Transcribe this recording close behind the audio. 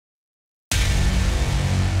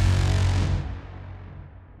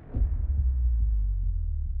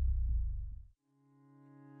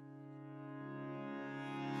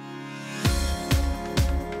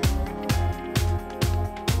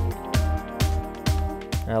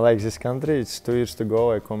I like this country. It's 2 years to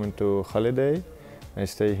go. I come into holiday. I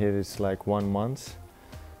stay here. It's like 1 month,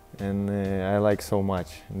 and I like so much.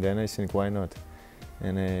 And then I think, why not?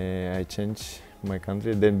 And I change my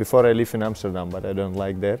country. Then before I live in Amsterdam, but I don't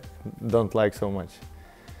like there. Don't like so much.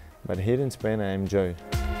 But here in Spain, I enjoy.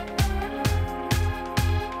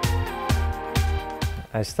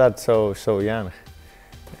 I start so young,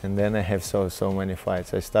 and then I have so many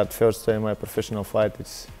fights. I start first my professional fight.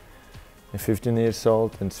 It's 15 years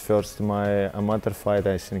old, and first my amateur fight,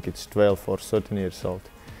 I think it's 12 or 13 years old.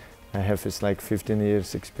 I have it's like 15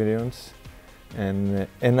 years experience and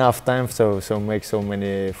enough time so make so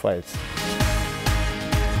many fights.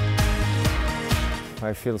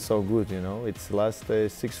 I feel so good, you know. It's last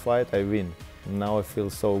 6 fights I win. Now I feel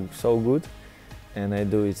so good, and I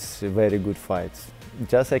do it's very good fights.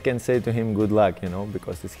 Just I can say to him good luck, you know,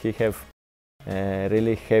 because he have a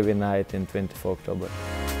really heavy night in 24 October.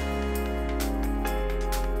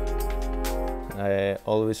 I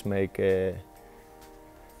always make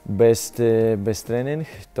best training,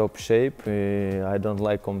 top shape. I don't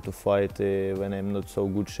like come to fight when I'm not so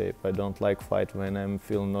good shape. I don't like fight when I'm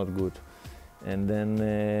feel not good. And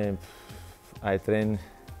then I train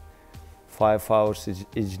 5 hours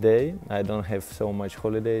each day. I don't have so much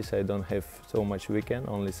holidays. I don't have so much weekend.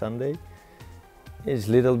 Only Sunday. It's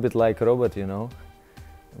a little bit like Robert, you know.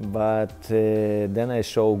 But then I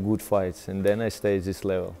show good fights, and then I stay at this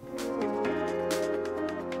level.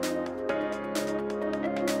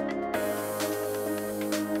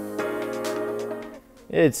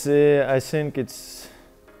 It's I think it's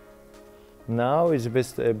now it's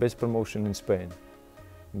best promotion in Spain,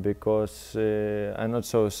 because I'm not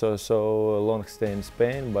so long stay in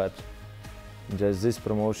Spain, but just this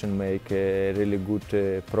promotion make a really good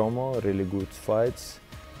promo, really good fights,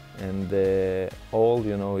 and all,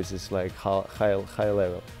 you know, is just like high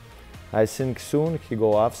level. I think soon he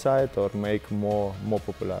go outside or make more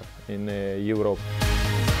popular in Europe.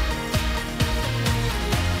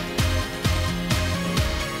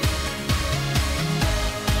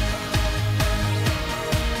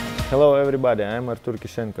 Hello everybody, I'm Artur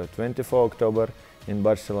Kyshenko. 24 October in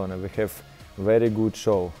Barcelona. We have very good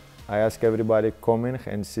show. I ask everybody come in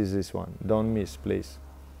and see this one. Don't miss, please.